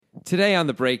Today on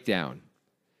the breakdown,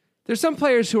 there's some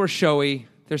players who are showy.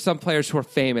 There's some players who are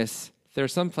famous. There are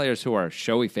some players who are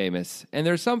showy famous. And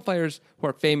there are some players who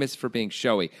are famous for being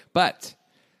showy. But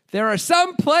there are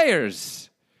some players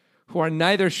who are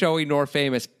neither showy nor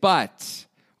famous, but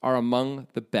are among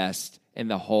the best in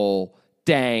the whole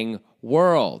dang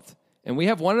world. And we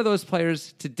have one of those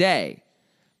players today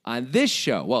on this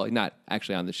show. Well, not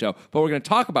actually on the show, but we're going to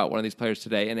talk about one of these players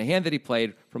today and a hand that he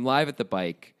played from Live at the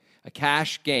Bike, a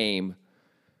cash game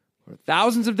where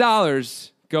thousands of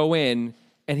dollars go in,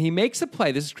 and he makes a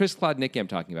play. This is Chris Klodnicki I'm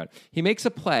talking about. He makes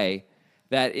a play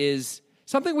that is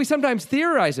something we sometimes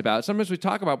theorize about, sometimes we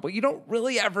talk about, but you don't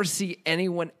really ever see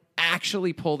anyone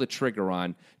actually pull the trigger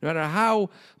on, no matter how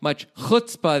much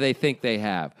chutzpah they think they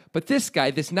have. But this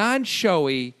guy, this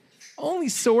non-showy, only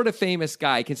sort of famous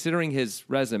guy, considering his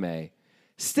resume,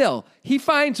 still, he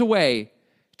finds a way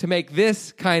to make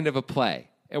this kind of a play.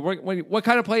 And what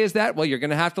kind of play is that? Well, you're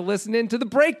going to have to listen into the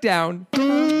breakdown.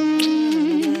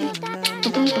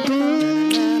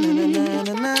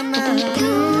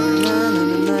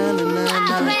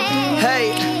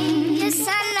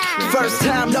 First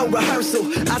time, no rehearsal.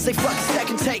 I say fuck a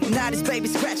second take. Night is baby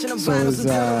scratching them vinyls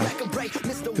until the break.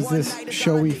 Is this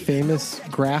showy famous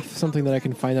graph something that I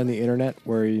can find on the internet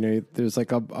where, you know, there's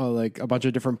like a bunch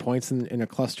of different points in a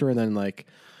cluster, and then like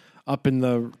up in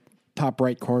the top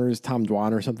right corner is Tom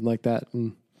Dwan or something like that?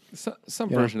 And some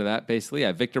version of that, basically.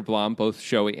 Yeah, Victor Blom, both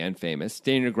showy and famous.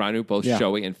 Daniel Negreanu, both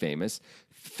showy and famous.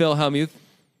 Phil Hellmuth,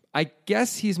 I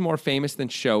guess he's more famous than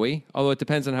showy, although it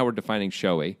depends on how we're defining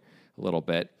showy a little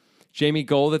bit. Jamie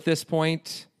Gold at this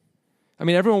point. I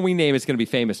mean, everyone we name is going to be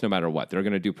famous no matter what. They're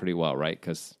going to do pretty well, right?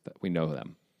 Because we know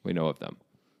them. We know of them.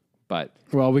 But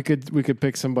well, we could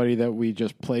pick somebody that we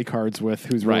just play cards with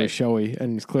who's really showy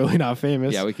and is clearly not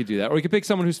famous. Yeah, we could do that. Or we could pick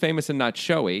someone who's famous and not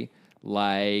showy,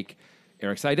 like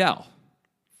Eric Seidel.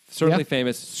 Certainly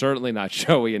famous, certainly not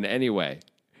showy in any way.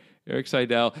 Eric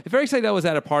Seidel. If Eric Seidel was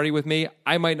at a party with me,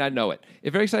 I might not know it.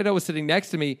 If Eric Seidel was sitting next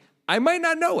to me, I might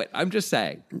not know it. I'm just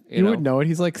saying. You would know it.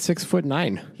 He's like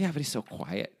 6'9". Yeah, but he's so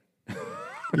quiet.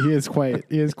 He is quiet.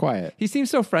 He is quiet. He seems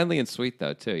so friendly and sweet,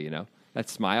 though, too, you know? That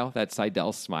smile, that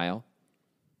Seidel smile.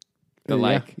 You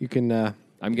can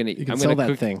I'm gonna sell that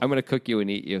cook, thing. I'm gonna cook you and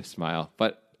eat you smile.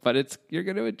 But you're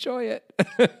gonna enjoy it.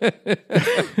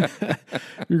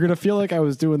 You're gonna feel like I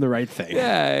was doing the right thing.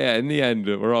 Yeah. In the end,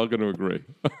 we're all gonna agree.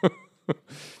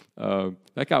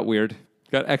 That got weird.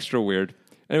 Got extra weird.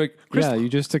 Anyway, Chris, you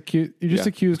just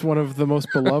accused one of the most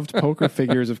beloved poker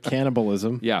figures of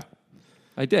cannibalism. Yeah,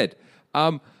 I did.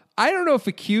 I don't know if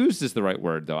accused is the right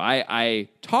word, though. I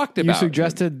talked about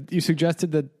You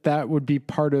suggested that would be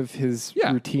part of his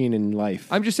routine in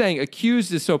life. I'm just saying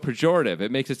accused is so pejorative.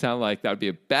 It makes it sound like that would be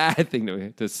a bad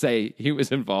thing to say he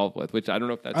was involved with, which I don't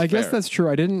know if that's fair. I guess that's true.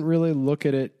 I didn't really look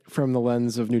at it from the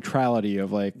lens of neutrality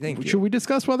of like, should we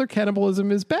discuss whether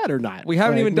cannibalism is bad or not? We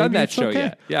haven't even done that show okay.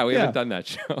 yet. Yeah, we haven't done that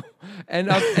show. And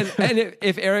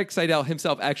if Eric Seidel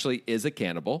himself actually is a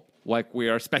cannibal, like we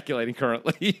are speculating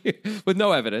currently with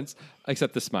no evidence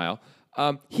except the smile,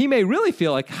 he may really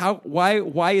feel like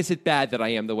why is it bad that I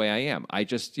am the way I am? I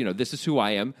just, this is who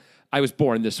I am. I was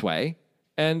born this way.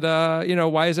 And,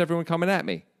 why is everyone coming at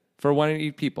me for wanting to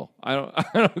eat people? I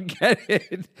don't get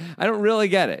it. I don't really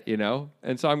get it,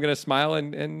 And so I'm going to smile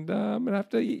and I'm going to have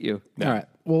to eat you. No. All right.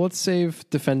 Well, let's save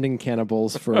defending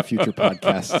cannibals for a future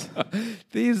podcast.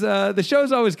 The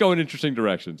shows always go in interesting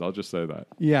directions. I'll just say that.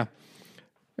 Yeah.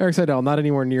 Eric Seidel, not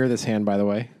anywhere near this hand, by the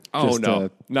way. Oh,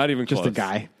 no. Not even close. Just a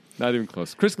guy. Not even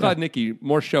close. Chris Klodnicki,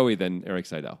 more showy than Eric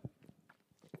Seidel.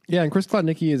 Yeah, and Chris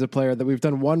Klodnicki is a player that we've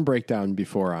done one breakdown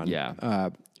before on. Yeah.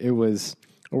 It was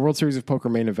a World Series of Poker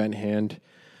main event hand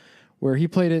where he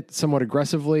played it somewhat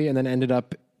aggressively and then ended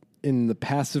up in the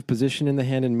passive position in the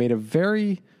hand and made a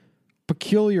very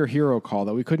peculiar hero call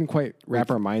that we couldn't quite wrap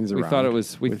our minds around.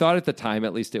 We thought at the time,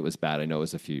 at least it was bad. I know it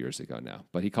was a few years ago now,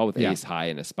 but he called with ace high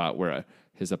in a spot where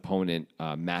his opponent,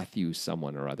 Matthew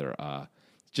someone or other,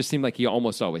 just seemed like he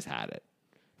almost always had it.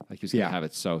 Like he was going to have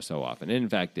it so often. And in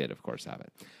fact did, of course, have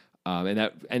it. And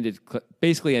that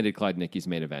basically ended Klodnicki's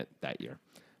main event that year.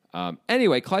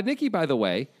 Anyway, Klodnicki, by the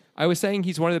way, I was saying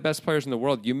he's one of the best players in the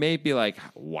world. You may be like,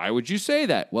 why would you say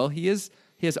that? Well, he has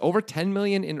over $10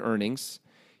 million in earnings.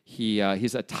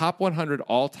 He's a top 100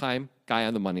 all-time guy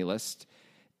on the money list.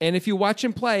 And if you watch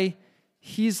him play,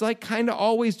 he's like kind of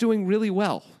always doing really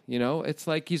well. It's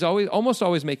like he's almost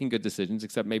always making good decisions,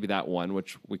 except maybe that one,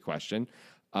 which we question.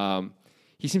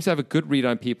 He seems to have a good read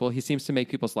on people. He seems to make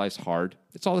people's lives hard.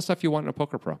 It's all the stuff you want in a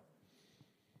poker pro.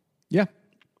 Yeah.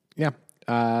 Yeah.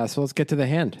 So let's get to the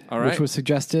hand, all right. which was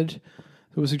suggested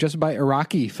by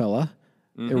Iraqi fella,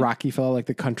 Iraqi fella like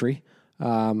the country.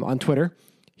 on Twitter.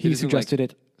 He isn't suggested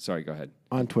like- it Sorry, go ahead.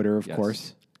 on Twitter, of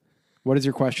course. What is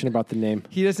your question about the name?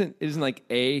 He isn't like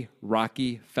a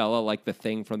Rocky fella like the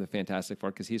Thing from the Fantastic Four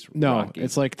because he's No, Rocky.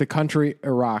 it's like the country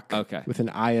Iraq Okay. with an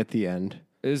I at the end.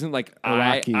 It isn't like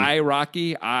Rocky. I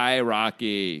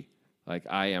Rocky. Like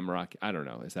I am Rocky. I don't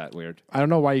know. Is that weird? I don't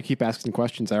know why you keep asking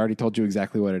questions. I already told you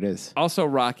exactly what it is. Also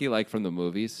Rocky, like from the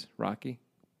movies, Rocky.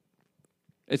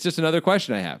 It's just another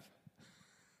question I have.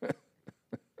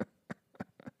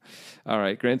 All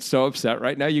right, Grant's so upset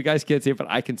right now. You guys can't see it, but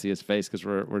I can see his face because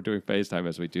we're doing FaceTime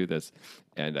as we do this,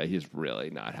 and he's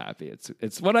really not happy.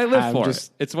 It's what I live for.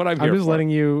 It's what I'm here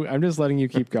for. I'm just letting you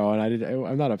keep going.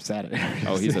 I'm not upset.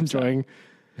 Oh, he's enjoying.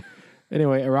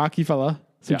 Anyway, Iraqi fella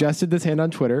suggested this hand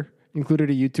on Twitter, included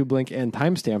a YouTube link, and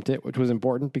timestamped it, which was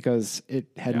important because it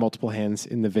had multiple hands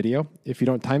in the video. If you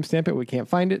don't timestamp it, we can't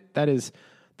find it. That is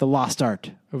the lost art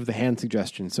of the hand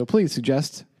suggestion. So please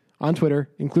suggest on Twitter,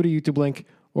 include a YouTube link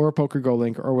or a PokerGo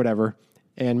link or whatever,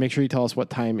 and make sure you tell us what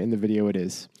time in the video it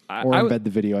is, or embed the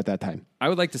video at that time. I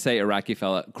would like to say, Iraqi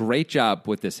fella, great job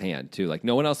with this hand too. Like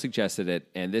no one else suggested it,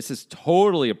 and this is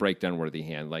totally a breakdown worthy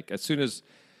hand. Like as soon as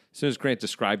Grant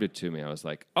described it to me, I was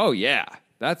like, oh yeah,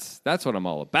 that's what I'm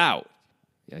all about.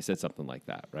 Yeah, I said something like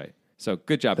that, right? So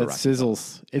good job, That Iraqi.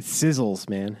 sizzles. It sizzles,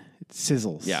 man. It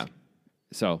sizzles. Yeah.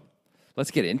 So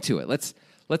let's get into it. Let's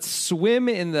swim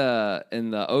in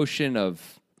the ocean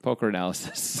of poker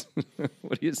analysis.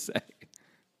 What do you say?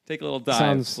 Take a little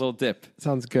dive, a little dip.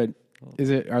 Sounds good.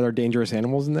 Are there dangerous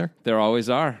animals in there? There always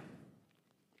are.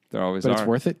 There always But are. it's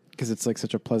worth it because it's like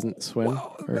such a pleasant swim.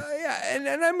 Yeah, and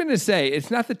I'm going to say it's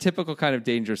not the typical kind of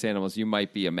dangerous animals you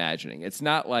might be imagining. It's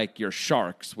not like your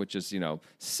sharks, which is,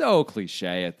 so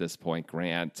cliche at this point,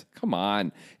 Grant. Come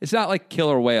on. It's not like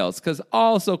killer whales, because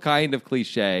also kind of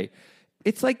cliche.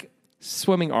 It's like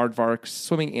swimming aardvarks,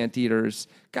 swimming anteaters,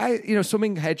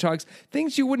 swimming hedgehogs,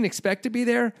 things you wouldn't expect to be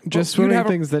there. Just Well, swimming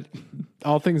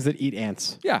all things that eat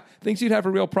ants. Yeah, things you'd have a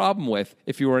real problem with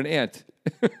if you were an ant.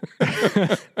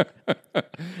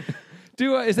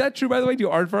 Is that true, by the way? Do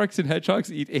aardvarks and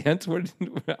hedgehogs eat ants?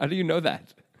 How do you know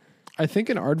that? I think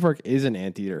an aardvark is an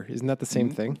anteater. Isn't that the same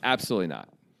thing? Absolutely not.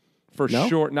 For No?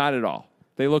 sure, not at all.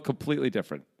 They look completely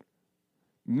different.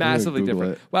 Massively Google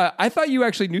different. it. Well, I thought you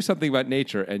actually knew something about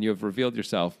nature, and you have revealed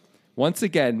yourself once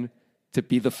again to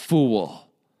be the fool.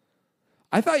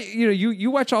 I thought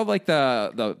you watch all like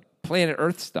the Planet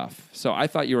Earth stuff, so I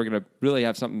thought you were going to really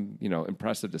have something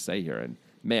impressive to say here. And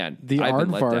man, I've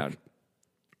been let down.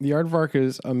 The aardvark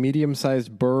is a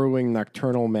medium-sized burrowing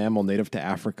nocturnal mammal native to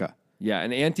Africa. Yeah,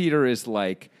 an anteater is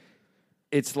like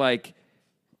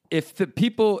if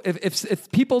people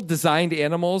designed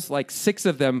animals, like 6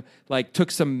 of them like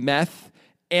took some meth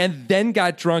and then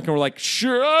got drunk and were like,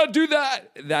 sure, I'll do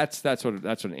that. That's what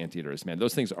an anteater is, man.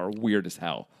 Those things are weird as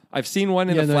hell. I've seen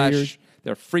one in the flesh.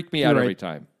 They freak me out every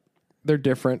time. They're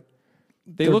different.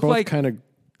 They They're look both like kind of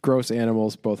gross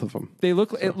animals, both of them. It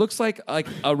looks like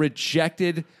a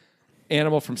rejected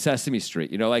animal from Sesame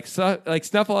Street. Like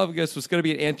Snuffleupagus was going to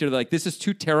be an anteater. Like, this is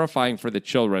too terrifying for the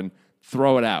children.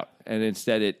 Throw it out. And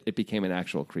instead, it became an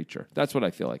actual creature. That's what I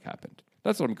feel like happened.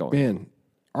 That's what I'm going. Man,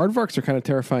 aardvarks are kind of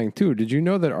terrifying too. Did you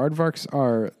know that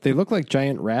aardvarks they look like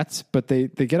giant rats, but they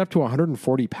get up to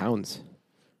 140 pounds.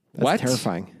 That's What?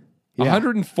 terrifying. Yeah.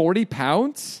 140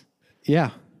 pounds?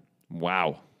 Yeah.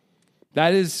 Wow.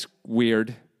 That is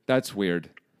weird. That's weird.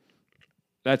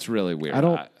 That's really weird.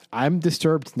 I'm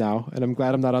disturbed now, and I'm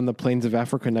glad I'm not on the plains of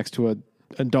Africa next to an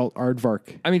adult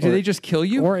aardvark. I mean, do they just kill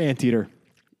you? Or anteater?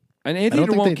 An anteater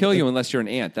think won't kill you unless you're an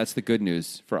ant. That's the good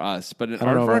news for us. But an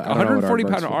aardvark, 140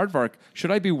 pound aardvark,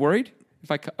 should I be worried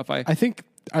if I? I think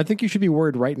you should be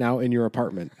worried right now in your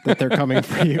apartment that they're coming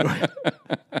for you.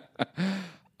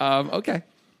 Okay.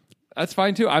 That's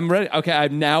fine too. I'm ready. Okay,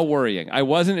 I'm now worrying. I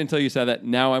wasn't until you said that.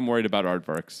 Now I'm worried about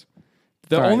aardvarks.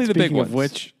 Only the big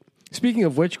ones. Speaking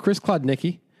of which, Chris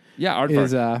Klodnicki Yeah, aardvark.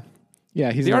 is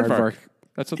he's the an aardvark. aardvark.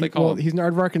 That's what they call him. He's an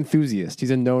aardvark enthusiast.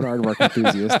 He's a known aardvark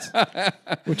enthusiast,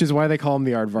 which is why they call him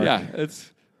the aardvark. Yeah,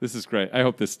 this is great. I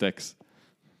hope this sticks.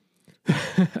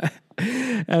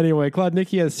 Anyway,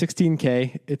 Klodnicki has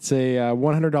 16K. It's a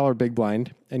 $100 big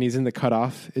blind, and he's in the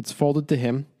cutoff. It's folded to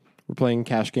him. We're playing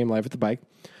cash game live at the bike.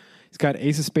 He's got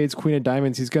ace of spades, queen of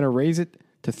diamonds. He's going to raise it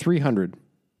to 300.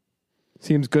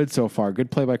 Seems good so far.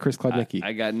 Good play by Chris Klodnicki.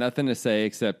 I got nothing to say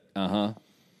except,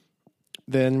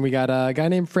 Then we got a guy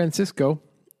named Francisco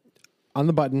on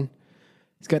the button.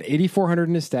 He's got 8,400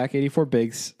 in his stack, 84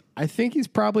 bigs. I think he's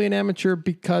probably an amateur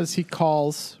because he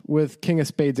calls with king of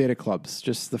spades, 8 of clubs.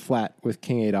 Just the flat with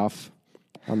king 8 off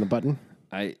on the button.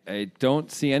 I don't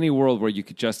see any world where you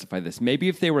could justify this. Maybe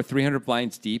if they were 300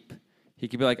 blinds deep, He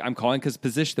could be like, I'm calling because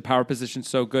the power position's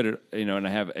so good, you know, and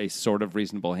I have a sort of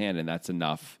reasonable hand, and that's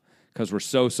enough because we're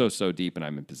so deep, and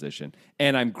I'm in position,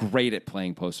 and I'm great at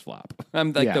playing post flop.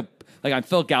 I'm like I'm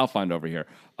Phil Galfond over here.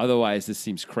 Otherwise, this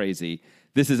seems crazy.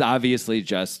 This is obviously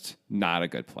just not a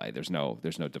good play. There's no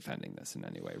defending this in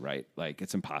any way, right? Like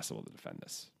it's impossible to defend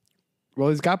this. Well,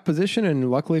 he's got position, and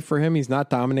luckily for him, he's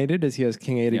not dominated as he has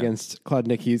King 8 against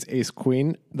Klodnicki's Ace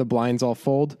Queen. The blinds all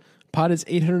fold. Pot is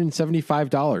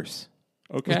 $875.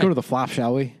 Okay. Let's go to the flop,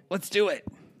 shall we? Let's do it.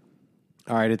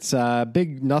 All right, it's a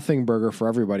big nothing burger for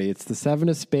everybody. It's the 7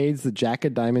 of spades, the Jack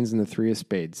of diamonds, and the 3 of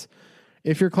spades.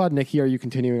 If you're Klodnicki, are you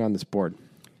continuing on this board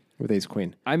with Ace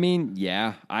Queen? I mean,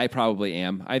 yeah, I probably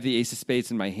am. I have the Ace of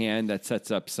spades in my hand. That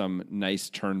sets up some nice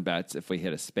turn bets if we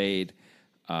hit a spade,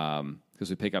 because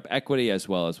we pick up equity as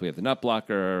well as we have the nut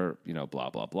blocker. You know,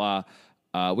 blah blah blah.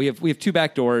 We have 2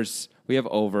 back doors. We have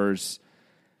overs.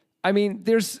 I mean,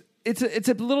 It's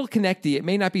a little connecty. It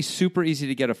may not be super easy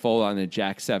to get a fold on a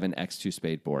Jack 7 X2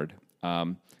 spade board.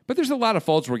 But there's a lot of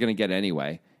folds we're going to get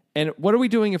anyway. And what are we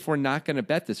doing if we're not going to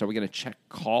bet this? Are we going to check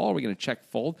call? Are we going to check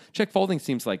fold? Check folding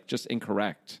seems like just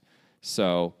incorrect.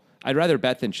 So I'd rather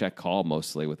bet than check call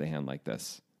mostly with a hand like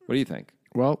this. What do you think?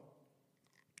 Well,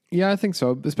 yeah, I think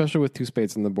so, especially with 2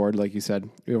 spades on the board. Like you said,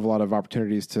 we have a lot of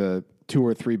opportunities to 2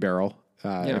 or 3 barrel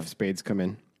if spades come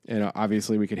in. And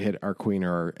obviously we could hit our queen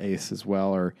or our ace as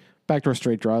well, or backdoor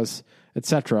straight draws,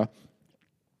 etc.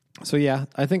 So yeah,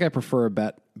 I think I prefer a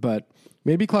bet, but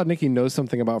maybe Klodnicki knows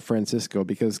something about Francisco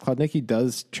because Klodnicki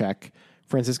does check,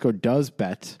 Francisco does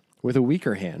bet with a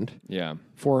weaker hand. Yeah.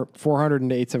 For 400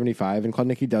 into 875, and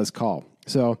Klodnicki does call.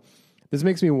 So this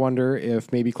makes me wonder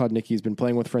if maybe Klodnicki's been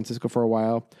playing with Francisco for a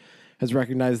while, has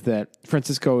recognized that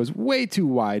Francisco is way too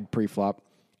wide pre-flop,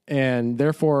 and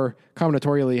therefore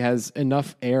combinatorially has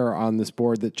enough air on this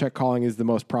board that check calling is the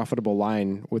most profitable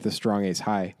line with a strong ace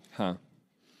high. Huh.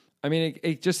 I mean,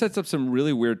 it just sets up some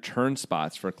really weird turn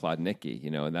spots for Klodnicki,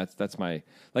 you know, and that's my,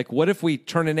 like, what if we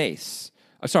turn an ace?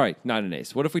 Oh, sorry, not an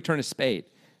ace. What if we turn a spade?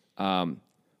 We're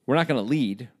not going to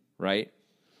lead, right?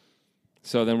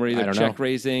 So then we're either check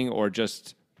raising or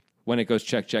just when it goes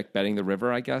check, betting the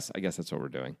river, I guess. I guess that's what we're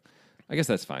doing. I guess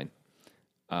that's fine.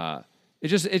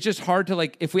 It's just hard to,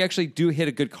 like, if we actually do hit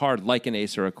a good card like an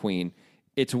ace or a queen,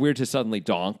 it's weird to suddenly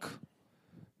donk.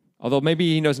 Although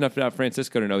maybe he knows enough about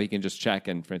Francisco to know he can just check,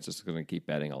 and Francisco's going to keep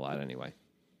betting a lot anyway.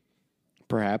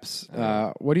 Perhaps.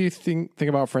 What do you think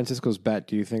about Francisco's bet?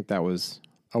 Do you think that was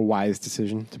a wise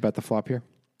decision to bet the flop here?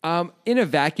 In a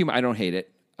vacuum, I don't hate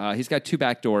it. He's got 2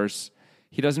 back doors.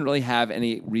 He doesn't really have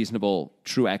any reasonable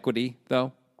true equity,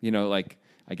 though. You know, like,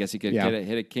 I guess he could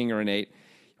hit a king or an 8.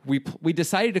 We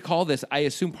decided to call this, I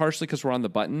assume partially because we're on the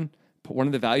button. One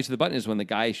of the values of the button is when the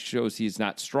guy shows he's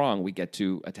not strong, we get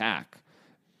to attack.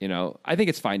 You know, I think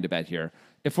it's fine to bet here.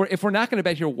 If we're not going to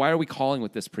bet here, why are we calling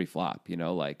with this pre-flop? You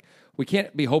know, like, we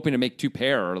can't be hoping to make 2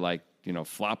 pair or, like, you know,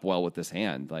 flop well with this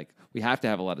hand. Like, we have to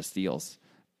have a lot of steals.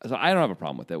 So I don't have a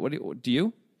problem with it. What do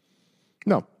you?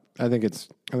 No, I think it's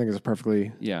a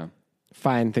perfectly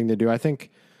fine thing to do. I think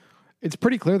it's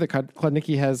pretty clear that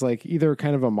Klodnicki has, like, either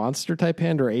kind of a monster type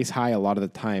hand or ace high a lot of the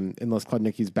time, unless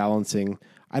Klodnicki's balancing.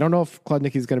 I don't know if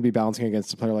Klodnicki's going to be balancing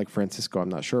against a player like Francisco. I'm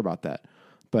not sure about that,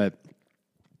 but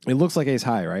it looks like ace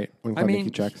high, right? When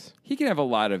Klodnicki checks, he can have a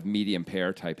lot of medium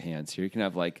pair type hands here. He can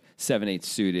have like 7-8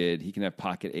 suited. He can have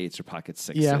pocket 8s or pocket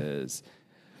 6s.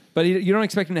 But you don't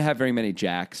expect him to have very many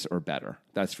jacks or better.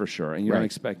 That's for sure. And you don't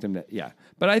expect him to,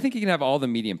 But I think he can have all the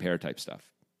medium pair type stuff.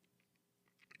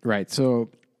 Right. So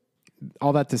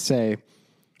all that to say,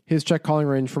 his check calling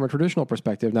range from a traditional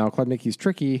perspective. Now, Klodnicki's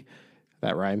tricky.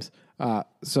 That rhymes.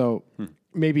 So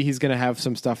maybe he's going to have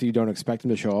some stuff that you don't expect him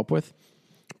to show up with.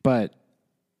 But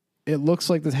it looks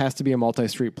like this has to be a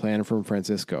multi-street plan from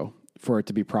Francisco for it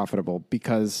to be profitable,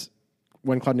 because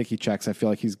when Klodnicki checks, I feel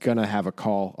like he's going to have a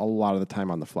call a lot of the time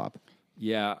on the flop.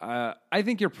 Yeah, I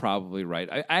think you're probably right.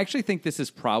 I actually think this is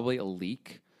probably a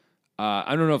leak.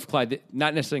 I don't know if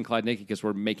not necessarily in Klodnicki, because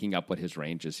we're making up what his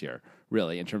range is here,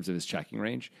 really, in terms of his checking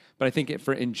range. But I think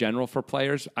in general for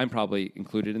players, I'm probably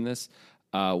included in this,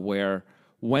 where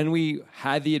when we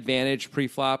had the advantage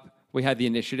pre-flop, we had the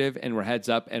initiative and we're heads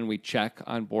up and we check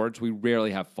on boards, we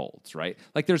rarely have folds, right?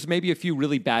 Like, there's maybe a few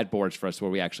really bad boards for us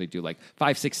where we actually do like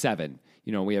 5, 6, 7.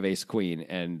 You know, we have ace queen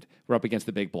and we're up against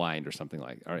the big blind or something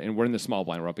like, and we're in the small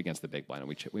blind, we're up against the big blind,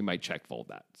 and we might check fold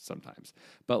that sometimes.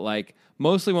 But like,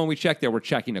 mostly when we check there, we're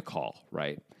checking a call,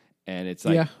 right? And it's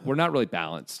like, we're not really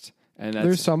balanced. And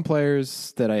There's some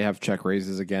players that I have check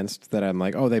raises against that I'm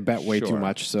like, oh, they bet way too Sure.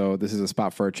 much, so this is a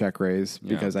spot for a check raise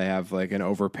because I have like an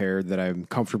overpaired that I'm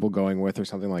comfortable going with or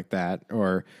something like that.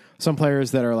 Or some players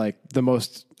that are like the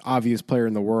most obvious player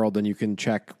in the world and you can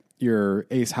check your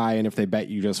ace high and if they bet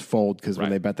you just fold because when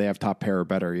Right. they bet they have top pair or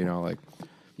better, like.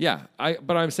 Yeah, but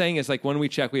what I'm saying is like when we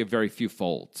check, we have very few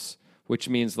folds, which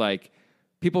means like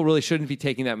people really shouldn't be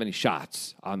taking that many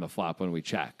shots on the flop when we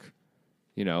check.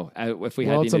 If we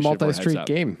had Well, the it's a initiative or heads multi-street up.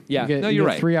 game. Yeah, you you're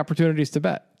get right. 3 opportunities to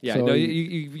bet. Yeah, So no,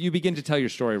 you begin to tell your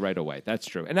story right away. That's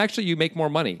true, and actually, you make more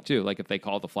money too. Like if they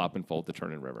call the flop and fold the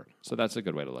turn and river, so that's a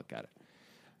good way to look at it.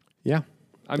 yeah.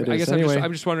 I it guess is. Anyway,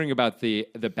 I'm just wondering about the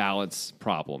balance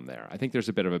problem there. I think there's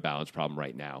a bit of a balance problem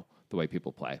right now, the way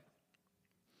people play.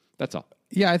 That's all.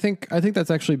 Yeah, I think that's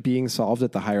actually being solved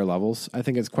at the higher levels. I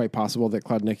think it's quite possible that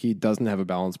Kladnicki doesn't have a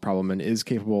balance problem and is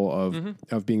capable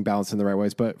of being balanced in the right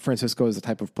ways. But Francisco is the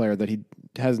type of player that he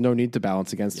has no need to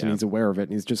balance against, and he's aware of it,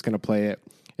 and he's just going to play it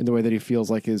in the way that he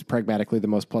feels like is pragmatically the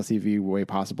most plus EV way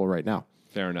possible right now.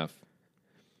 Fair enough.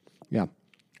 Yeah,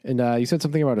 and you said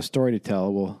something about a story to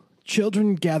tell. Well,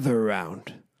 children gather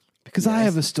around because I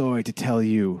have a story to tell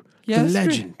you. Yes, the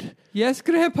legend. Yes,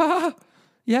 Grandpa.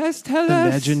 Yes, tell The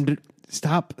us. legend.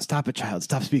 Stop it, child.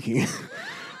 Stop speaking.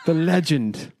 The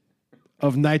legend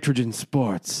of Nitrogen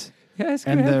Sports. Yes,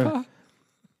 And Grandpa.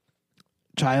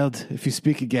 Child, if you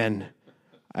speak again,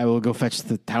 I will go fetch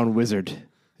the town wizard,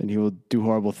 and he will do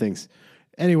horrible things.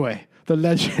 Anyway, the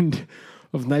legend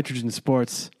of Nitrogen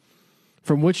Sports,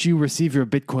 from which you receive your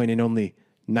Bitcoin in only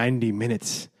 90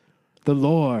 minutes. The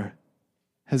lore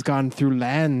has gone through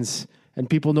lands, and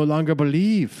people no longer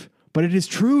believe. But it is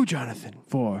true, Jonathan,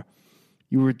 for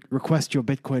you request your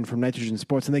Bitcoin from Nitrogen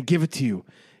Sports, and they give it to you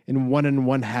in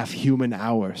 1.5 human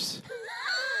hours.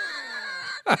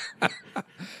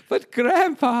 But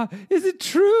Grandpa, is it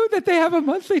true that they have a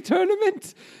monthly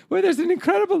tournament where there's an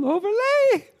incredible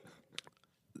overlay?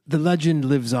 The legend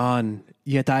lives on,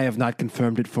 yet I have not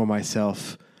confirmed it for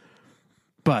myself.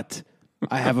 But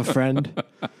I have a friend.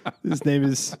 His name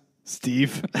is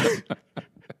Steve.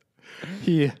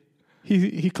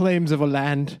 He claims of a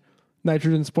land,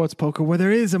 Nitrogen Sports Poker, where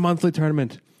there is a monthly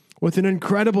tournament with an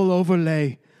incredible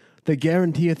overlay. They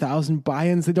guarantee 1,000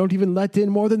 buy-ins. They don't even let in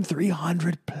more than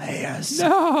 300 players.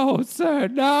 No, sir,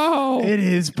 no. It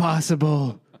is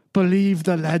possible. Believe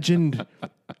the legend.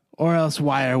 Or else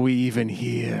why are we even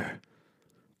here?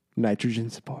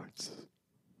 Nitrogen Sports.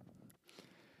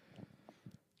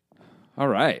 All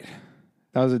right.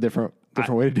 That was a different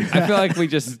way to do that. I feel like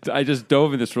I just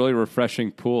dove in this really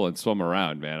refreshing pool and swum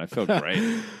around, man. I feel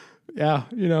great. Yeah,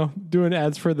 doing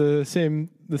ads for the same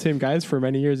guys for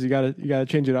many years. You gotta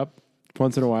change it up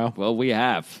once in a while. Well, we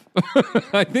have.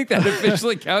 I think that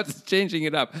officially counts as changing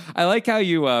it up. I like how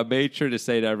you made sure to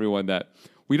say to everyone that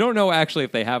we don't know actually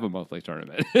if they have a monthly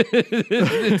tournament.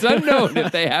 It's unknown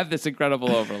if they have this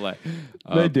incredible overlay.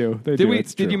 They do. Did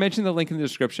you mention the link in the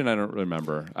description? I don't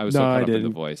remember. I was so caught up in the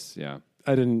voice. Yeah.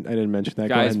 I didn't mention that.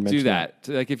 Go Guys, ahead and do mention that.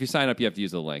 Like if you sign up, you have to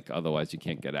use the link. Otherwise, you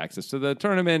can't get access to the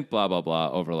tournament. Blah blah blah.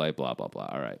 Overlay. Blah blah blah.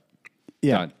 All right.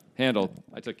 Yeah. Done. Handled.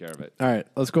 I took care of it. All right.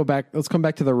 Let's go back. Let's come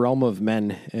back to the realm of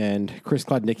men and Chris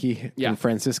Kladnicki Yeah. and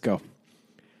Francisco.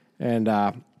 And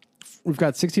we've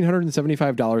got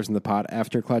 $1,675 in the pot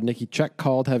after Kladnicki check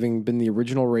called, having been the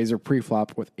original raiser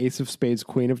pre-flop with Ace of Spades,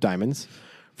 Queen of Diamonds.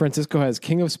 Francisco has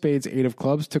King of Spades, 8 of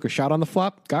Clubs, took a shot on the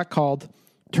flop, got called.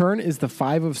 Turn is the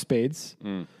 5 of Spades.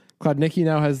 Kladnicki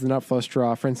now has the nut flush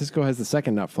draw. Francisco has the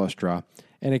second nut flush draw.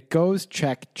 And it goes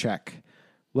check, check.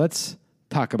 Let's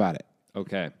talk about it.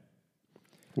 Okay.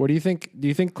 What do you think? Do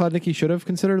you think Kladnicki should have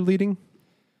considered leading?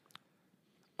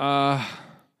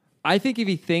 I think if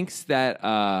he thinks that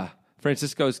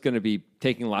Francisco is going to be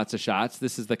taking lots of shots,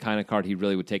 this is the kind of card he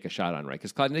really would take a shot on, right?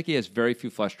 Because Kladnicki has very few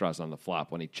flush draws on the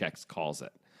flop when he checks, calls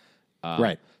it.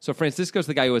 Right. So Francisco's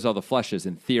the guy who has all the flushes,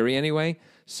 in theory anyway.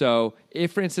 So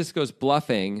if Francisco's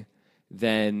bluffing,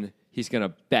 then he's going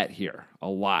to bet here a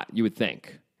lot, you would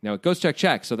think. Now, it goes check,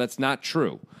 check, so that's not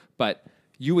true. But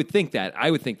you would think that. I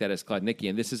would think that as Kladnicki.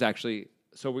 And this is actually...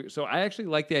 So I actually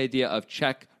like the idea of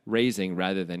check raising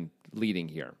rather than leading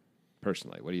here,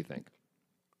 personally. What do you think?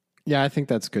 Yeah, I think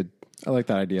that's good. I like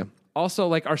that idea. Also,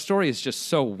 like, our story is just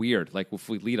so weird. Like, if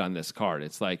we lead on this card,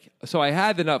 it's like, so I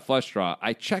had the nut flush draw.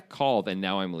 I check called, and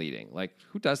now I'm leading. Like,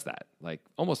 who does that? Like,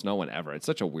 almost no one ever. It's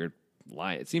such a weird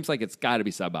line. It seems like it's got to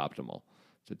be suboptimal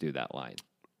to do that line.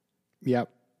 Yep.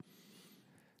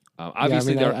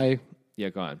 Obviously, yeah,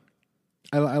 go on.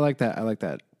 I like that. I like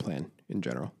that plan in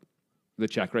general. The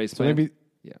check raise So plan?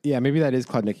 maybe that is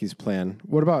Kladnicki's plan.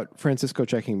 What about Francisco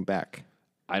checking back?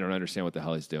 I don't understand what the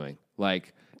hell he's doing.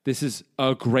 Like, This is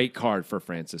a great card for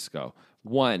Francisco.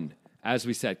 One, as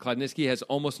we said, Kladnicki has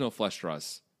almost no flush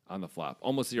draws on the flop,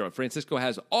 almost zero. Francisco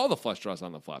has all the flush draws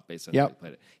on the flop based on how he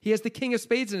played it. He has the king of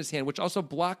spades in his hand, which also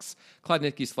blocks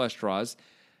Kladnicki's flush draws,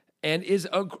 and it's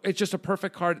just a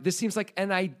perfect card. This seems like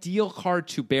an ideal card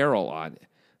to barrel on.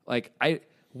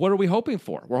 What are we hoping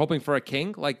for? We're hoping for a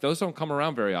king. Like, those don't come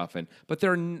around very often. But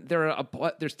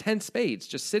there's 10 spades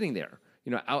just sitting there,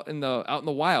 out in the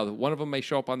wild. One of them may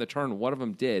show up on the turn. One of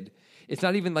them did. It's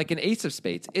not even like an ace of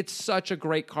spades. It's such a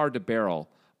great card to barrel.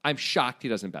 I'm shocked he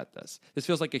doesn't bet this. This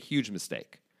feels like a huge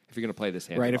mistake if you're going to play this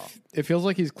hand. Right. It feels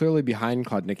like he's clearly behind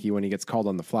Kladnicki when he gets called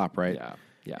on the flop, right?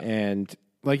 Yeah. And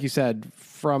like you said,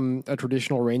 from a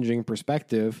traditional ranging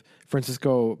perspective,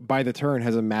 Francisco, by the turn,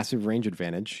 has a massive range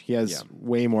advantage. He has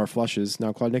way more flushes.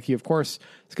 Now, Kladnicki, of course,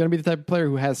 is going to be the type of player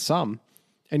who has some,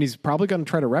 and he's probably going to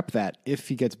try to rep that if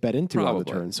he gets bet into on the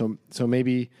turn. So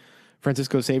maybe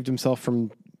Francisco saved himself from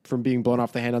being blown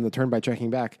off the hand on the turn by checking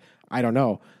back. I don't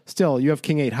know. Still, you have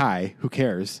king 8 high. Who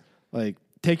cares? Like,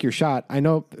 take your shot. I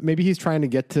know maybe he's trying to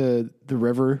get to the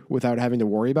river without having to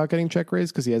worry about getting check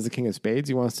raised because he has the king of spades.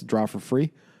 He wants to draw for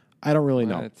free. I don't really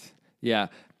know. Yeah.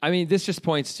 I mean, this just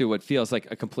points to what feels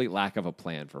like a complete lack of a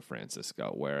plan for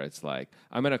Francisco, where it's like,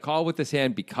 I'm going to call with this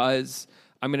hand because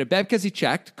I'm going to bet because he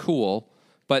checked. Cool.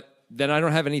 But then I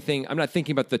don't have anything. I'm not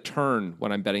thinking about the turn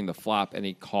when I'm betting the flop and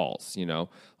he calls,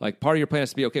 Like, part of your plan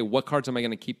has to be, okay, what cards am I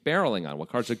going to keep barreling on? What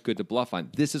cards are good to bluff on?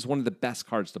 This is one of the best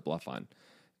cards to bluff on.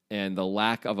 And the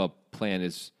lack of a plan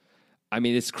is,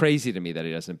 it's crazy to me that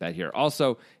he doesn't bet here.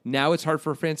 Also, now it's hard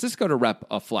for Francisco to rep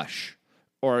a flush.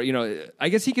 Or, I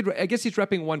guess he's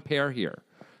repping one pair here.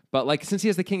 But, like, since he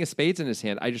has the king of spades in his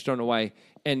hand, I just don't know why.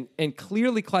 And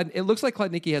clearly, it looks like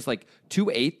Kladnicki has, like, 2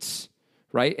 8s,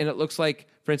 right? And it looks like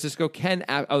Francisco can...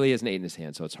 he has an 8 in his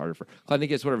hand, so it's harder for...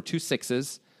 Kladnicki has, 2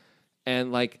 6s.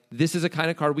 And, like, this is a kind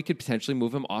of card we could potentially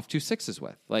move him off 2 6s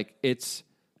with. Like, it's...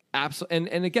 Absolutely,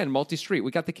 and again, multi-street.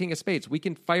 We got the king of spades. We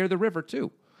can fire the river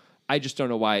too. I just don't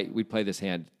know why we'd play this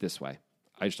hand this way.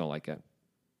 I just don't like it.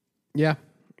 Yeah,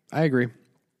 I agree.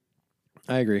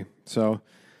 So,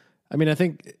 I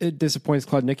think it disappoints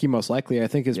Kladnicki most likely. I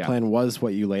think his plan was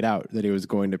what you laid out, that he was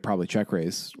going to probably check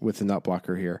raise with the nut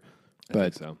blocker here.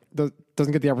 But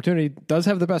doesn't get the opportunity. Does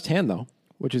have the best hand, though,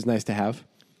 which is nice to have.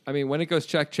 When it goes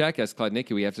check as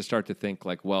Kladnicki, we have to start to think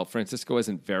like, well, Francisco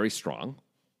isn't very strong.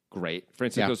 Great.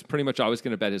 Francisco's pretty much always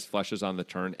going to bet his flushes on the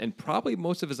turn and probably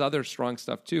most of his other strong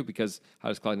stuff too, because how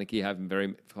does Kladnicki have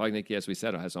Kladnicki, as we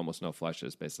said, has almost no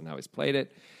flushes based on how he's played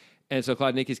it. And so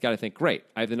Kladnicki's got to think, great,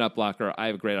 I have the nut blocker. I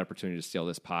have a great opportunity to steal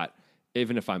this pot,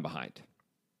 even if I'm behind,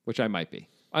 which I might be.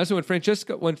 Honestly, when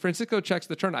Francisco checks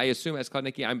the turn, I assume as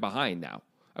Kladnicki, I'm behind now.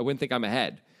 I wouldn't think I'm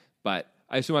ahead, but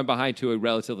I assume I'm behind to a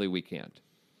relatively weak hand.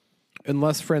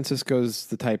 Unless Francisco's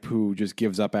the type who just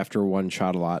gives up after one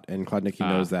shot a lot, and Kladnicki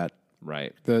knows that.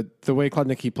 Right. The way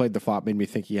Kladnicki played the flop made me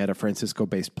think he had a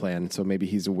Francisco-based plan, so maybe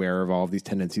he's aware of all of these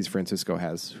tendencies Francisco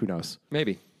has. Who knows?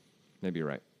 Maybe you're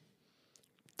right.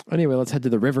 Anyway, let's head to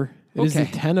the river. It is the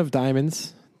 10 of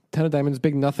diamonds. 10 of diamonds,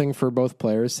 big nothing for both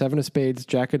players. 7 of spades,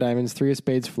 jack of diamonds, 3 of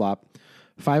spades flop.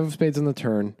 5 of spades on the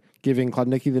turn, giving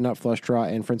Kladnicki the nut flush draw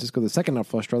and Francisco the second nut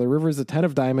flush draw. The river is the 10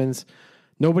 of diamonds.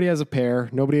 Nobody has a pair.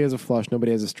 Nobody has a flush.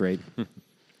 Nobody has a straight.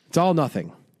 It's all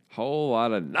nothing. Whole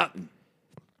lot of nothing.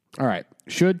 All right.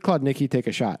 Should Kladnicki take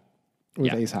a shot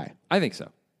with ace high? I think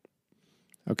so.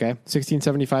 Okay.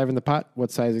 1675 in the pot. What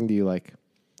sizing do you like?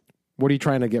 What are you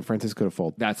trying to get Francisco to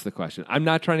fold? That's the question. I'm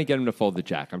not trying to get him to fold the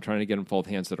jack. I'm trying to get him to fold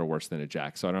hands that are worse than a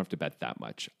jack, so I don't have to bet that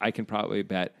much. I can probably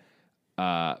bet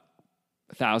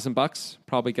 $1,000.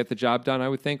 Probably get the job done, I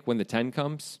would think, when the 10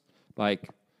 comes. Like...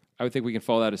 I would think we can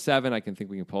fold out a 7. I can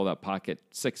think we can pull out pocket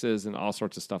 6s and all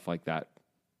sorts of stuff like that.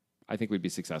 I think we'd be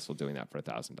successful doing that for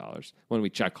 $1,000 when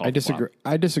we check call. I disagree.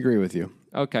 I disagree with you.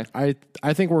 Okay. I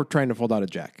think we're trying to fold out a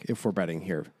jack if we're betting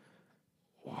here.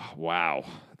 Wow,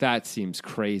 that seems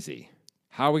crazy.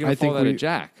 How are we going to fold out a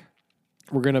jack?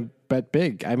 We're going to bet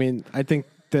big. I think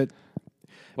that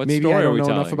what maybe story I don't are we know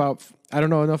telling? I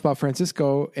don't know enough about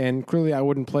Francisco, and clearly I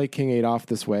wouldn't play King 8 off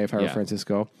this way if I were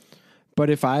Francisco. But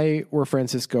if I were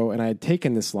Francisco and I had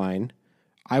taken this line,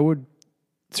 I would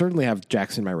certainly have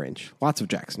jacks in my range. Lots of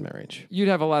jacks in my range. You'd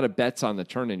have a lot of bets on the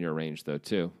turn in your range, though,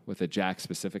 too, with a jack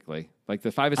specifically. Like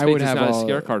the 5 of spades is not a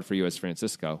scare card for you as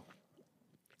Francisco.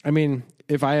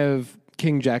 If I have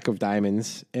King Jack of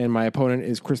diamonds and my opponent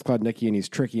is Chris Kladnicki and he's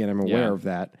tricky and I'm aware of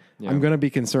that, I'm going to be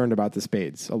concerned about the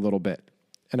spades a little bit.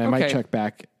 And I might check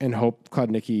back and hope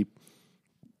Kladnicki,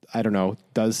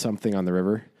 does something on the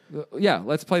river. Yeah,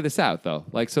 let's play this out, though.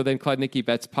 So then Kladnicki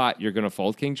bets pot, you're going to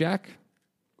fold King Jack?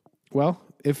 Well,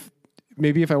 if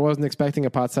maybe if I wasn't expecting a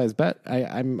pot-sized bet,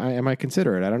 I might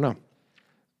consider it. I don't know.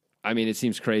 I mean, it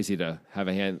seems crazy to have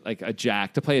a hand like a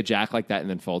jack, to play a jack like that and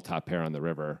then fold top pair on the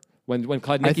river. When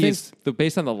Kladnicki is,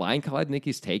 based on the line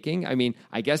Kladnicki's taking, I mean,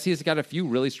 I guess he's got a few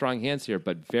really strong hands here,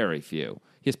 but very few.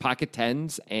 He has pocket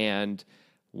tens and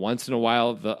once in a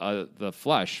while the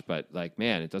flush, but like,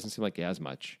 man, it doesn't seem like he has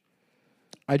much.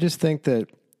 I just think that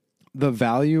the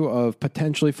value of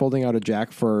potentially folding out a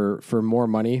jack for more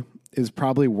money is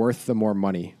probably worth the more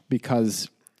money because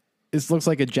this looks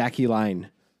like a jacky line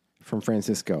from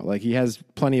Francisco. Like he has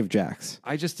plenty of jacks.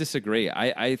 I just disagree.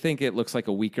 I think it looks like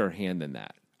a weaker hand than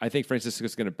that. I think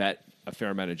Francisco's going to bet a fair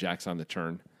amount of jacks on the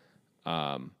turn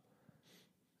to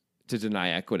deny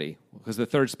equity because the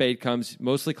third spade comes.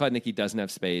 Mostly Kladnicki doesn't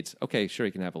have spades. Okay, sure,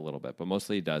 he can have a little bit, but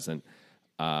mostly he doesn't.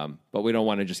 But we don't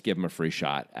want to just give him a free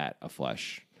shot at a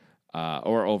flush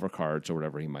or overcards or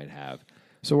whatever he might have.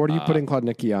 So what are you putting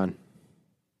Kladnicki on?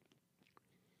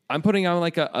 I'm putting on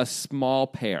like a small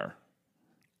pair.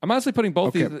 I'm honestly putting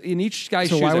both these in each guy's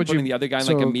shoes. I'm putting the other guy in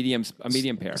like a medium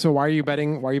pair. So why are you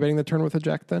betting? Why are you betting the turn with a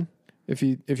jack then? If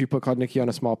you put Kladnicki on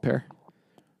a small pair.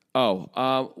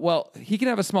 Well, he can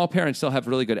have a small pair and still have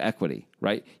really good equity,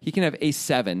 right? He can have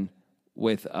ace-7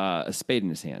 with a spade in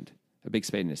his hand, a big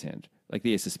spade in his hand, like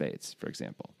the ace of spades, for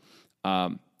example.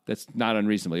 That's not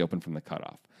unreasonably open from the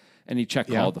cutoff, and he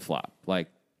called the flop. Like,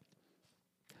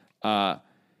 that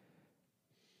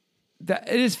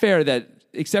it is fair that.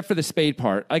 Except for the spade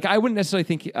part, like I wouldn't necessarily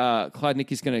think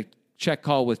Kladnicki's going to check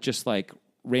call with just like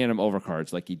random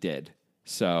overcards like he did.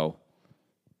 So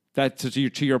that's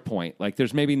to your point. Like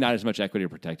there's maybe not as much equity to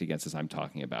protect against as I'm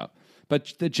talking about.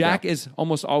 But the jack is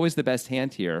almost always the best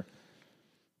hand here.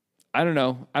 I don't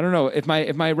know if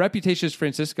my reputation as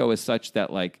Francisco is such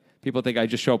that like people think I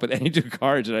just show up with any two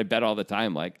cards and I bet all the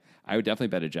time. Like I would definitely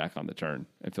bet a jack on the turn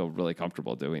and feel really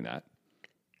comfortable doing that.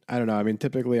 I don't know. I mean,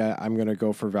 typically I'm going to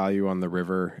go for value on the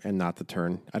river and not the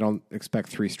turn. I don't expect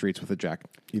 3 streets with a jack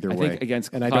either way.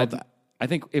 I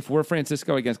think if we're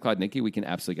Francisco against Kladnicki, we can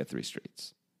absolutely get 3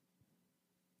 streets.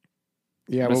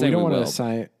 Yeah, but we don't want to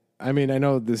assign. I mean, I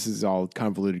know this is all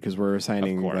convoluted because we're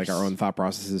assigning like our own thought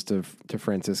processes to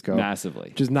Francisco massively,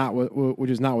 which is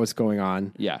not what's going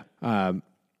on. Yeah,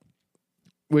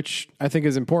 which I think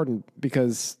is important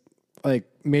because. Like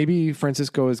maybe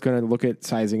Francisco is going to look at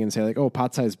sizing and say like, "Oh,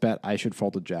 pot size bet, I should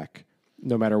fold a jack,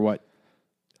 no matter what."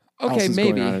 Okay, else is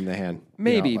maybe going on in the hand,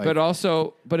 maybe, but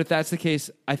if that's the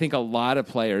case, I think a lot of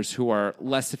players who are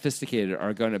less sophisticated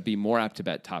are going to be more apt to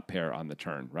bet top pair on the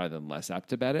turn rather than less apt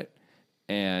to bet it.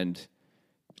 And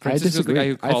Francisco's the guy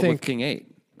who called with King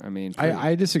 8. I mean,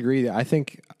 I disagree. I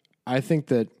think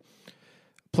that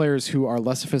players who are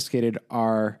less sophisticated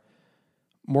are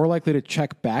more likely to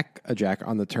check back a jack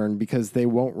on the turn because they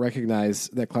won't recognize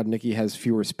that Kladnicki has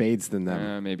fewer spades than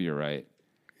them. Maybe you're right.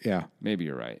 Yeah. Maybe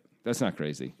you're right. That's not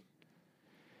crazy.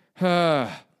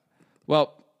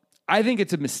 Well, I think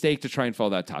it's a mistake to try and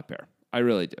fold that top pair. I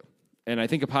really do. And I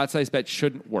think a pot size bet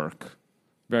shouldn't work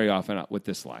very often with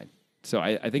this line. So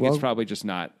I think it's probably just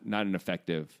not an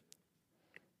effective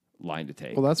line to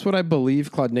take. Well, that's what I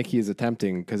believe Kladnicki is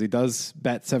attempting because he does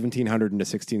bet 1,700 into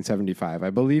 1,675.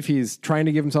 I believe he's trying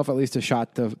to give himself at least a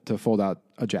shot to fold out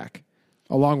a jack,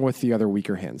 along with the other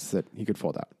weaker hands that he could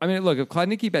fold out. I mean, look, if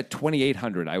Kladnicki bet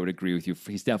 2,800, I would agree with you.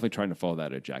 He's definitely trying to fold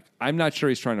out a jack. I'm not sure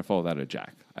he's trying to fold out a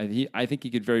jack. I think he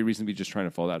could very reasonably be just trying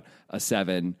to fold out a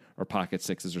 7 or pocket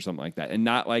 6s or something like that, and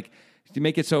not like to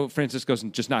make it so Francisco's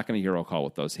just not going to hero call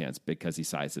with those hands because he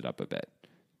sized it up a bit.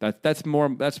 That's more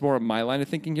of my line of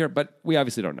thinking here, but we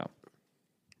obviously don't know.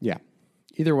 Yeah.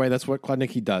 Either way, that's what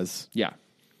Kladnicki does. Yeah.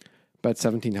 Bet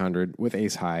 1,700 with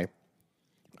ace high.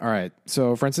 All right.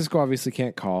 So Francisco obviously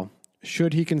can't call.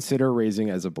 Should he consider raising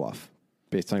as a bluff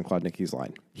based on Kladnicki's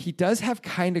line? He does have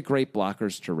kind of great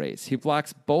blockers to raise. He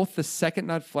blocks both the second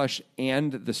nut flush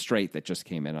and the straight that just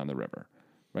came in on the river,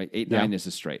 right? 8-9 is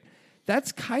a straight.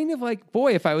 That's kind of like,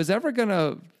 boy, if I was ever going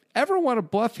to want to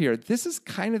bluff here, this is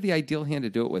kind of the ideal hand to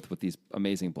do it with these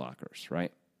amazing blockers,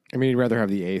 right? I mean, you'd rather have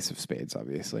the ace of spades,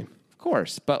 obviously. Of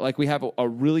course, but like we have a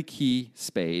really key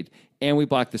spade, and we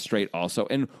block the straight also.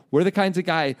 And we're the kinds of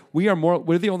guy, we're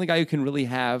the only guy who can really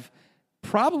have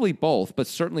probably both, but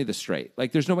certainly the straight.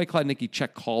 Like there's no way Kladnicki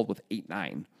check called with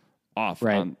 8-9 off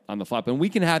on the flop. And we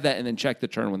can have that and then check the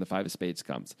turn when the 5 of spades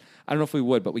comes. I don't know if we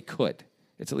would, but we could.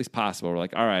 It's at least possible. We're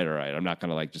like, all right. I'm not going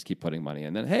to like just keep putting money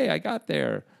in. Then, hey, I got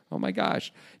there. Oh my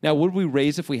gosh. Now, would we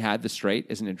raise if we had the straight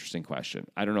is an interesting question.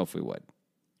 I don't know if we would.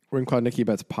 When Kladnicki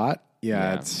bets pot?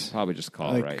 Yeah, it's probably just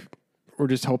call, like, right? We're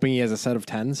just hoping he has a set of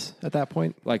 10s at that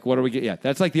point. Like, what do we get? Yeah,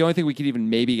 that's like the only thing we could even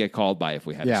maybe get called by if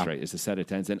we had a straight is a set of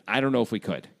 10s. And I don't know if we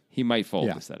could. He might fold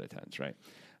a set of 10s, right?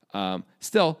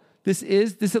 Still, this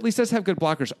at least does have good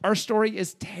blockers. Our story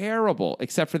is terrible,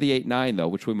 except for the 8-9 though,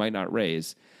 which we might not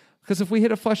raise. Because if we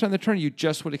hit a flush on the turn, you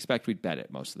just would expect we'd bet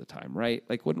it most of the time, right?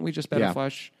 Like, wouldn't we just bet a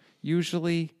flush?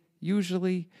 Usually,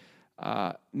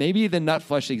 maybe the nut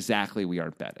flush exactly we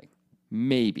aren't betting.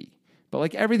 Maybe. But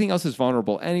like everything else is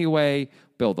vulnerable anyway.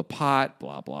 Build a pot,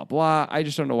 blah, blah, blah. I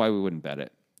just don't know why we wouldn't bet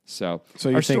it. So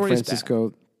you think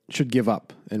Francisco should give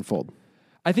up and fold?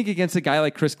 I think against a guy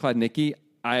like Chris Klodnicki,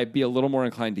 I'd be a little more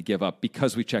inclined to give up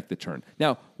because we checked the turn.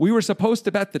 Now, we were supposed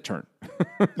to bet the turn.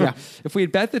 Yeah. If we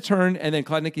had bet the turn and then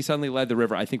Klodnicki suddenly led the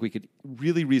river, I think we could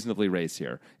really reasonably raise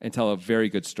here and tell a very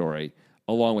good story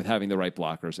along with having the right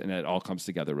blockers, and it all comes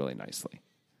together really nicely.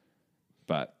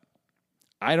 But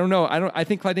I don't know. I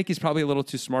think Klodnicki's probably a little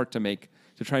too smart to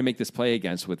try and make this play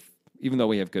against even though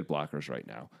we have good blockers right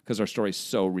now because our story's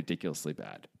so ridiculously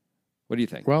bad. What do you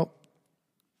think? Well,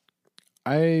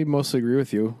 I mostly agree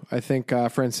with you. I think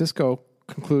Francisco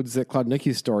concludes that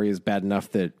Klodnicki's story is bad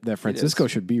enough that Francisco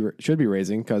should be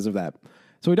raising because of that.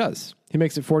 So he does. He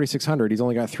makes it 4,600. He's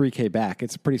only got 3K back.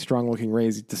 It's a pretty strong looking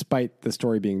raise despite the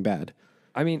story being bad.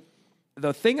 I mean,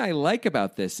 the thing I like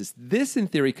about this is this, in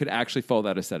theory, could actually fold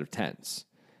out a set of 10s.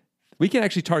 We can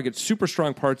actually target super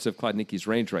strong parts of Klodnicki's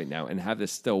range right now and have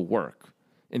this still work,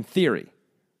 in theory,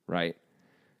 right?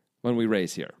 When we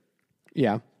raise here.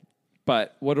 Yeah.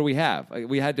 But what do we have?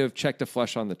 We had to have checked a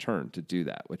flush on the turn to do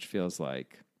that, which feels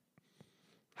like...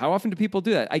 How often do people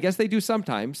do that? I guess they do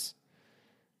sometimes,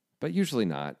 but usually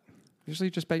not. Usually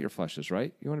you just bet your flushes,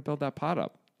 right? You want to build that pot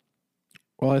up.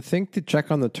 Well, I think the check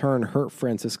on the turn hurt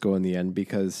Francisco in the end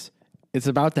because it's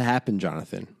about to happen,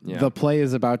 Jonathan. Yeah. The play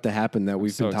is about to happen that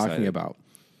we've been talking about.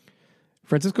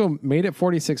 Francisco made it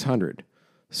 4,600.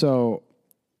 So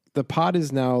the pot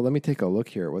is now... Let me take a look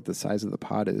here at what the size of the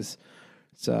pot is.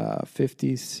 It's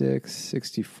 56,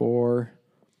 64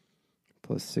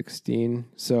 plus 16.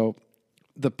 So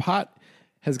the pot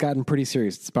has gotten pretty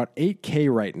serious. It's about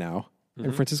 8K right now,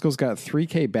 and Francisco's got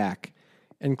 3K back.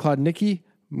 And Klodnicki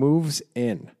moves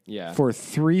in for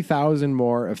 3,000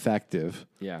 more effective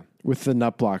with the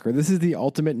nut blocker. This is the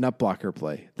ultimate nut blocker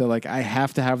play. They're like, I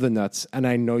have to have the nuts, and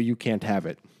I know you can't have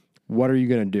it. What are you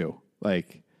going to do?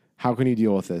 Like, how can you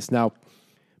deal with this? Now,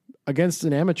 against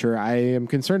an amateur, I am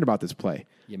concerned about this play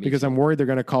because I'm worried they're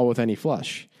going to call with any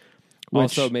flush.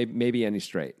 Also, maybe any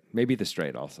straight. Maybe the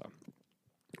straight also.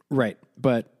 Right.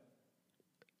 But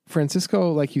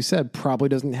Francisco, like you said, probably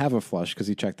doesn't have a flush because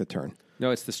he checked the turn.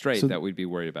 No, it's the straight that we'd be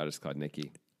worried about is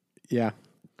Klodnicki. Yeah.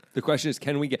 The question is,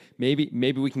 can we get... Maybe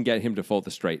we can get him to fold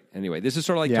the straight. Anyway, this is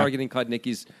sort of like targeting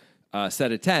Klodnicki's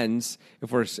set of 10s.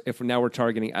 If now we're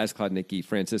targeting as Klodnicki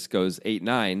Francisco's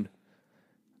 8-9,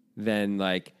 then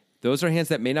like... Those are hands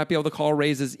that may not be able to call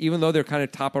raises, even though they're kind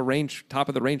of top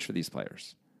of the range for these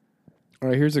players. All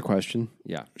right, here's a question.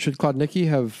 Yeah. Should Klodnicki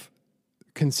have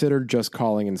considered just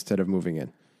calling instead of moving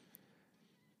in?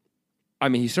 I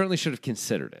mean, he certainly should have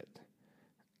considered it.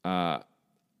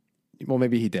 Well,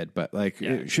 maybe he did, but like,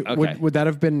 okay. would that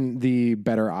have been the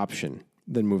better option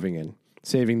than moving in,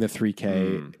 saving the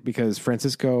 3K? Because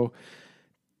Francisco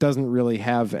doesn't really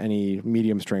have any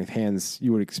medium strength hands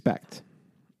you would expect.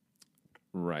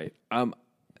 Right.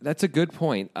 That's a good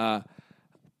point. I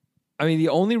mean, the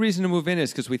only reason to move in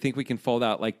is because we think we can fold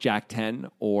out like Jack 10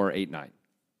 or 8-9.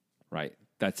 Right.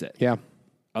 That's it. Yeah.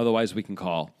 Otherwise, we can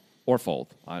call or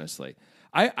fold, honestly.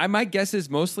 My guess is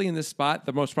mostly in this spot,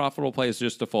 the most profitable play is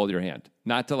just to fold your hand,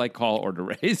 not to like call or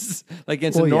to raise. Like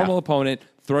against a normal opponent,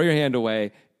 throw your hand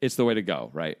away. It's the way to go,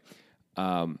 right?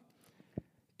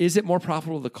 Is it more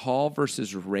profitable to call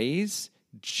versus raise?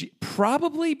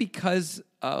 Probably because,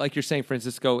 like you're saying,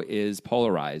 Francisco is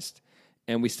polarized,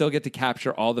 and we still get to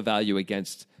capture all the value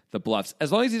against the bluffs,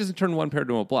 as long as he doesn't turn one pair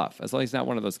into a bluff, as long as he's not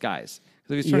one of those guys.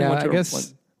 Because if he's turning one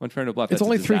pair into a bluff, it's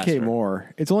only 3K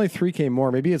more. It's only 3K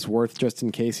more. Maybe it's worth just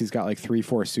in case he's got like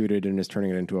 3-4 suited and is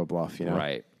turning it into a bluff, you know?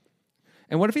 Right.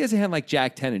 And what if he has a hand like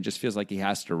Jack 10 and just feels like he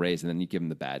has to raise, and then you give him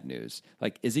the bad news?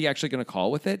 Like, is he actually going to call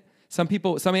with it? Some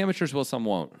amateurs will, some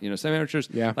won't. You know, some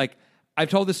amateurs, like, I've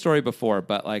told this story before,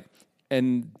 but like,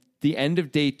 in the end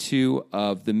of day 2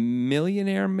 of the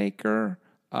Millionaire Maker,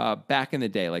 back in the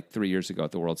day, like 3 years ago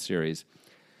at the World Series,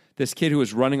 this kid who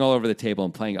was running all over the table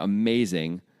and playing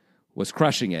amazing was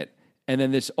crushing it. And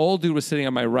then this old dude was sitting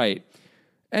on my right.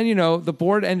 And, you know, the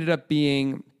board ended up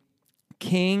being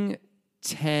King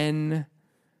 10,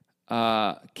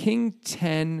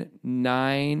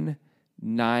 9,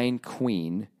 9,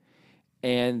 Queen.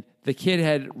 And the kid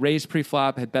had raised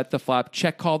pre-flop, had bet the flop,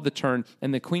 check called the turn,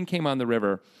 and the queen came on the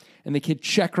river, and the kid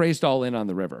check raised all in on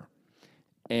the river.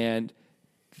 And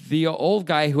the old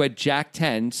guy who had Jack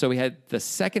 10, so he had the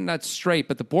second nut straight,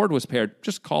 but the board was paired,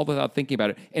 just called without thinking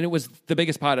about it. And it was the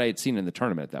biggest pot I had seen in the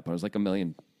tournament at that point. It was like a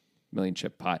million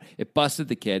chip pot. It busted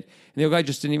the kid. And the old guy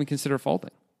just didn't even consider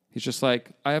folding. He's just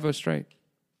like, I have a straight,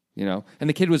 you know? And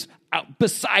the kid was out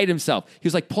beside himself. He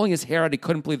was like pulling his hair out. He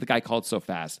couldn't believe the guy called so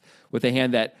fast with a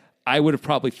hand that I would have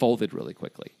probably folded really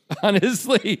quickly.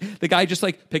 Honestly, the guy just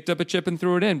like picked up a chip and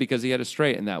threw it in because he had a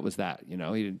straight, and that was that. You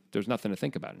know, there's nothing to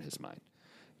think about in his mind.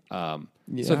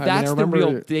 So that's the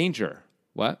real danger.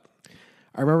 What?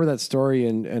 I remember that story,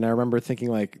 and I remember thinking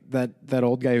like that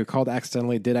old guy who called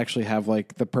accidentally did actually have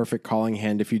like the perfect calling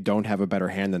hand if you don't have a better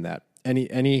hand than that.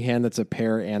 Any hand that's a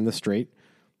pair and the straight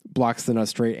blocks the nut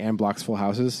straight and blocks full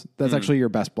houses. That's actually your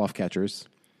best bluff catchers.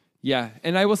 Yeah,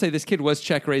 and I will say this kid was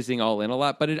check raising all in a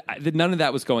lot, but none of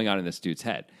that was going on in this dude's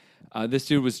head. This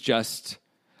dude was just,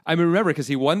 I mean, remember, because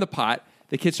he won the pot,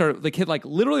 the kid like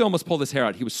literally almost pulled his hair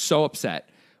out. He was so upset,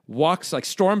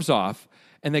 storms off,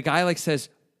 and the guy like says,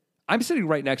 I'm sitting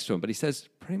right next to him, but he says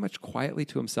pretty much quietly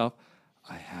to himself,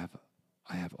 I have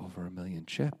over 1 million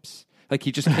chips. Like,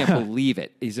 he just can't believe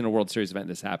it. He's in a World Series event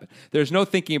and this happened. There's no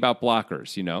thinking about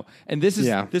blockers, you know? And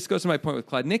this goes to my point with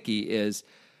Klodnicki is,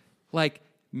 like,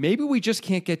 maybe we just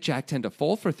can't get Jack 10 to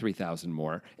fold for 3,000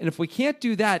 more. And if we can't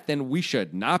do that, then we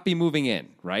should not be moving in,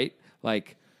 right?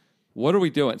 Like, what are we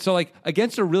doing? So, like,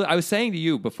 against I was saying to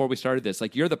you before we started this,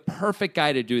 like, you're the perfect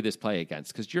guy to do this play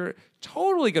against because you're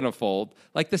totally going to fold.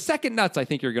 Like, the second nuts, I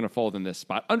think you're going to fold in this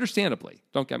spot. Understandably,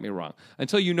 don't get me wrong.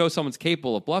 Until you know someone's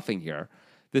capable of bluffing here,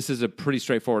 this is a pretty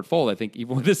straightforward fold, I think,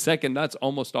 even with the second nuts,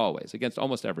 almost always, against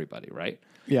almost everybody, right?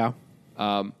 Yeah.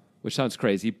 Which sounds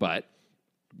crazy, but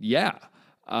yeah.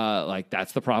 Like,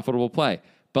 that's the profitable play.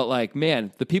 But, like,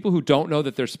 man, the people who don't know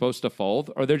that they're supposed to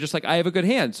fold, or they're just like, I have a good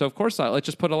hand, so of course let's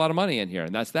just put a lot of money in here,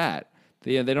 and that's that.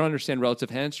 They don't understand relative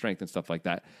hand strength and stuff like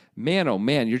that. Man, oh,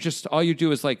 man, all you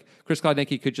do is, like, Chris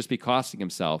Klodnicki could just be costing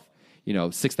himself, you know,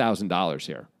 $6,000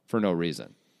 here for no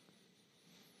reason.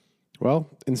 Well,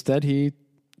 instead he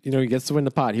gets to win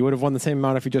the pot. He would have won the same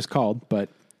amount if he just called, but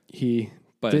did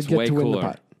it's get way to cooler. win the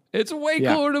pot. It's way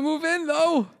cooler to move in,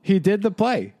 though. He did the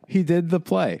play.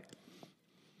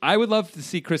 I would love to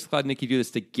see Chris Klodnicki do this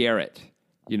to Garrett,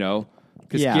 you know?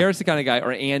 Because Garrett's the kind of guy,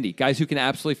 or Andy, guys who can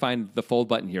absolutely find the fold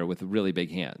button here with really big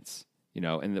hands, you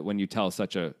know, and when you tell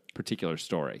such a particular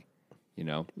story, you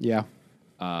know? Yeah.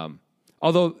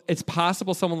 Although it's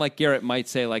possible someone like Garrett might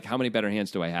say, like, how many better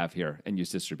hands do I have here, and use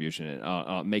distribution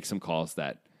and make some calls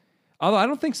that. Although I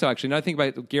don't think so, actually. Now I think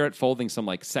about Garrett folding some,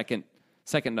 like, second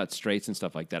nut straights and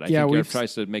stuff like that. I think Garrett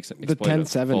tries to make some the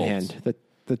 10-7 hand.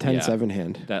 The 10-7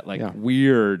 hand. That, like,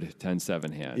 weird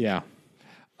 10-7 hand. Yeah.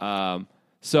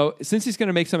 So since he's going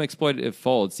to make some exploitative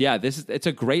folds, it's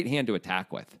a great hand to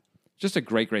attack with. Just a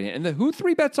great hand. And who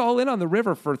 3-bets all in on the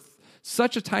river for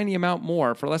such a tiny amount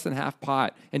more for less than half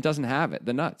pot and doesn't have it?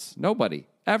 The nuts. Nobody.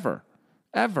 Ever.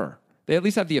 They at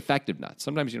least have the effective nuts.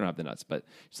 Sometimes you don't have the nuts, but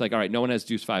it's like, all right, no one has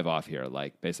deuce 5 off here,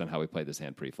 like, based on how we played this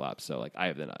hand pre-flop. So, like, I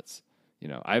have the nuts. You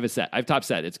know, I have a set. I have top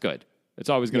set. It's good. It's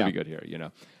always going to be good here, you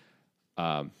know.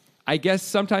 I guess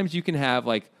sometimes you can have,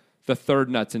 like, the third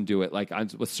nuts and do it, like,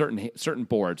 with certain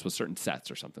boards with certain sets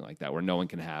or something like that, where no one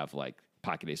can have, like,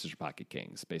 pocket aces or pocket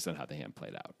kings based on how the hand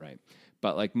played out, right?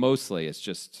 But, like, mostly it's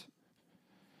just,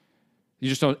 you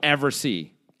just don't ever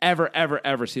see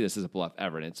this as a bluff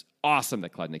ever. And it's awesome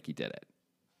that Klodnicki did it.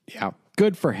 Yeah.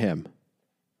 Good for him.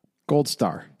 Gold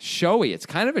star. Showy. It's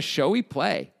kind of a showy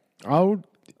play. Oh,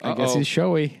 I guess he's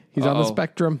showy. He's on the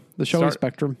spectrum, the showy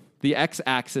spectrum. The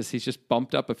x-axis, he's just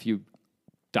bumped up a few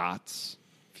dots,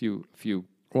 few.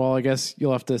 Well, I guess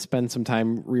you'll have to spend some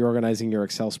time reorganizing your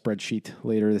Excel spreadsheet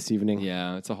later this evening.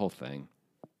 Yeah, it's a whole thing.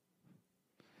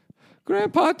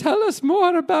 Grandpa, tell us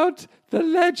more about the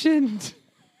legend.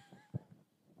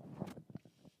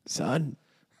 Son,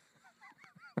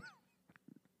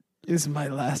 this is my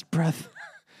last breath.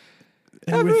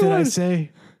 And with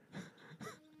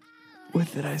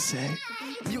it I say,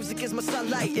 music is my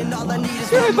sunlight, and all I need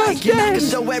is one mic, and I can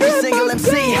show every single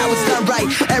MC how it's done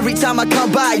right. Every time I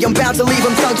come by, I'm bound to leave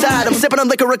them tongue-tied. I'm sipping on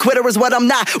liquor, a quitter is what I'm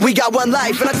not. We got one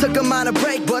life, and I took a minor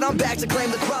break, but I'm back to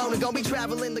claim the throne. And gonna be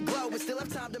traveling the globe, and still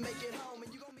have time to make it.